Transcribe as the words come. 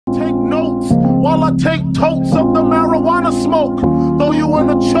while I take totes of the marijuana smoke. Throw you in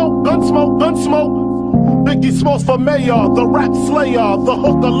a choke, gun smoke, gun smoke. Biggie Smalls for mayor, the rap slayer, the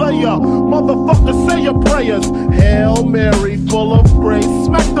hooker layer. Motherfucker, say your prayers. Hail Mary, full of grace.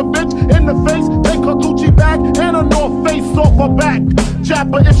 Smack the bitch in the face, take her Gucci bag and a North Face off her back.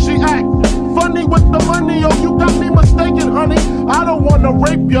 Jab her if she act funny with the money. Oh, you got me mistaken, honey. I don't wanna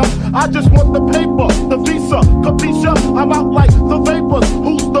rape ya, I just want the paper, the visa, capisha. I'm out like the vapors.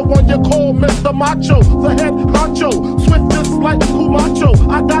 Who's the one you call Mr. Macho? The head honcho, swiftest like Cumacho.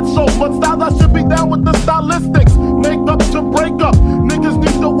 I got so much style, I should be down with the stylistics. Make up to break up, niggas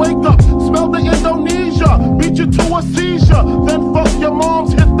need to wake up. Smell the Indonesia, beat you to a seizure. Then fuck your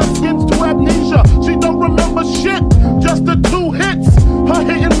moms, hit the skins to amnesia. She don't remember shit, just the 2 hits. Her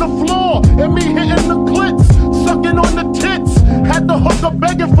hitting the floor, and me hitting the clits. Sucking on the tits, had the hooker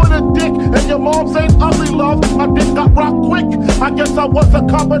begging for the dick. And your moms ain't ugly, love, my dick got rocked quick. I guess I was a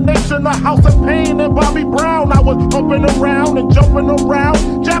combination of House of Pain and Bobby Brown. I was humping around and jumping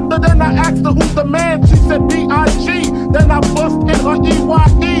around. Jabbed her, then I asked her who's the man. She said B.I.G. Then I bust in her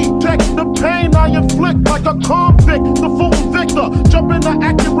E.Y.E. Text the pain I inflict like a convict. The Fulton Victor, jump in the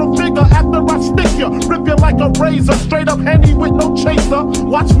accurate figure after I stick ya. Rip you like a razor, straight up Henny with no chaser.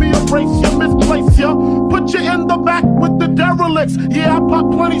 Watch me erase ya, misplace ya. Put you in the back with the derelicts. Yeah, I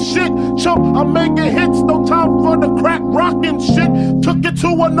pop plenty shit. Chump, I'm making hits, no time for the crack rockin' shit. Took it to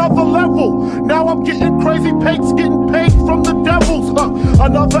another level. Now I'm getting crazy pates, getting paid from the devils.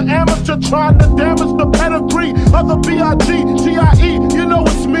 Another amateur trying to damage the pedigree of the B.I.G. G.I.E. You know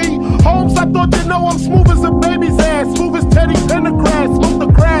it's me. Holmes, I thought you know I'm smooth as a baby's ass. Smooth as Teddy Pendergrass. Smoke the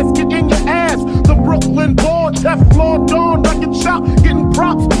grass, get in your ass. The Brooklyn born, Teflon Dawn, wrecking shop, getting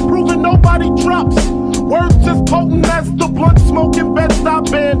props, proving nobody drops. Words as potent as the blunt smoking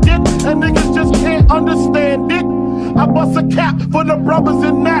Bed-Stuy bandit, and niggas just can't understand it. I bust a cap for the brothers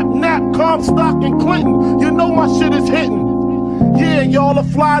in Nap, Comstock and Clinton. You know my shit is hitting. Yeah, y'all a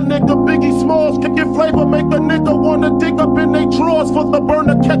fly nigga, Biggie Smalls, kicking flavor, make a nigga wanna dig up in they drawers for the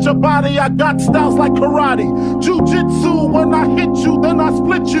burner, catch a body. I got styles like karate, jiu-jitsu. When I hit you, then I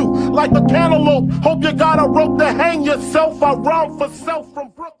split you like a cantaloupe. Hope you got a rope to hang yourself. I rhyme for self from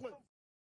Brooklyn.